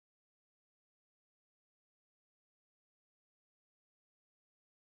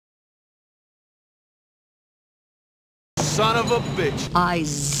son of a bitch. I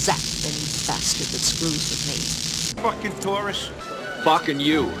zap any bastard that screws with me. Fucking tourist. Fucking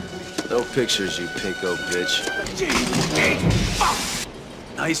you. No pictures, you pinko bitch.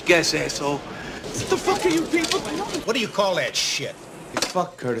 Nice guess, asshole. What the fuck are you people doing? What do you call that shit?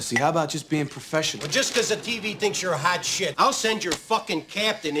 Fuck courtesy. How about just being professional? Well, just because the TV thinks you're a hot shit, I'll send your fucking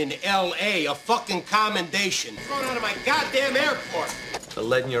captain in L.A. a fucking commendation. Thrown out of my goddamn airport. The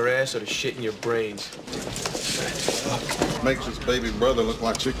lead in your ass or the shit in your brains. Makes his baby brother look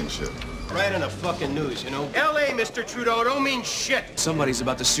like chicken shit. Right on the fucking news, you know? L.A., Mr. Trudeau, don't mean shit. Somebody's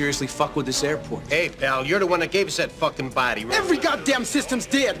about to seriously fuck with this airport. Hey, pal, you're the one that gave us that fucking body, right? Every goddamn system's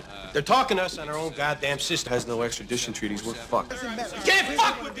dead. They're talking to us on our own goddamn system. Has no extradition treaties. We're fucked. You can't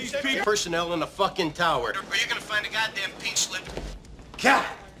fuck with these people. Personnel in the fucking tower. Or you're gonna find a goddamn pink slip. God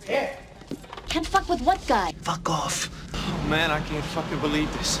damn. Can't fuck with what guy? Fuck off. Oh, man, I can't fucking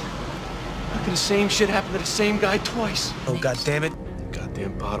believe this. How can the same shit happen to the same guy twice? Oh, goddammit.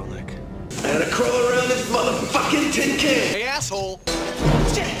 Goddamn bottleneck. I gotta crawl around this motherfucking tin can. Hey, asshole.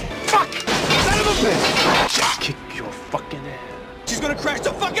 Shit. Fuck. Son of a bitch. Just kick your fucking ass. She's gonna crash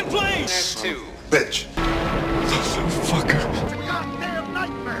the fucking plane. That too. Bitch. Fucker. Goddamn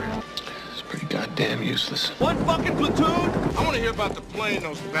nightmare. It's pretty goddamn useless. One fucking platoon. I want to hear about the plane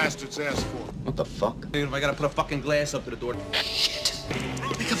those bastards asked for. What the fuck? Dude, if I gotta put a fucking glass up to the door. Shit.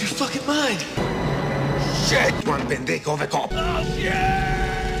 Make up your fucking mind. Shit! One pendejo de cop. Oh, yeah!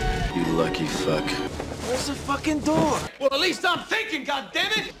 You lucky fuck. Where's the fucking door? Well, at least I'm thinking,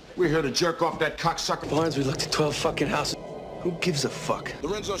 goddammit! We're here to jerk off that cocksucker. Barnes, we looked at 12 fucking houses. Who gives a fuck?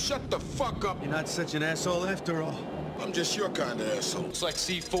 Lorenzo, shut the fuck up. You're not such an asshole after all. I'm just your kind of asshole. It's like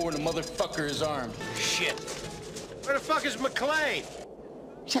C4 and the motherfucker is armed. Shit. Where the fuck is McLean?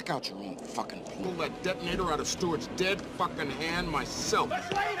 Check out your own fucking plane. Pull that detonator out of Stewart's dead fucking hand myself.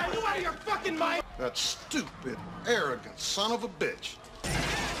 McLean, are you out of your fucking mind? That stupid, arrogant son of a bitch.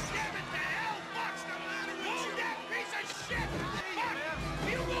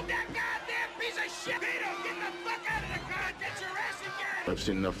 I've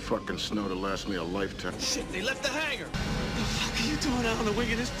seen enough fucking snow to last me a lifetime. Shit, they left the hangar. What the fuck are you doing out on the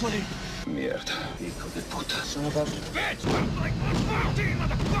wing of this plane? Mierda. Hijo de puta. Son of a bitch! Like 114,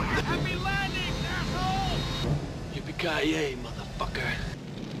 motherfucker! Happy landing, asshole! Yippee-ki-yay, motherfucker.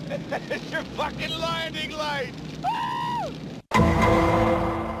 It's your fucking landing light!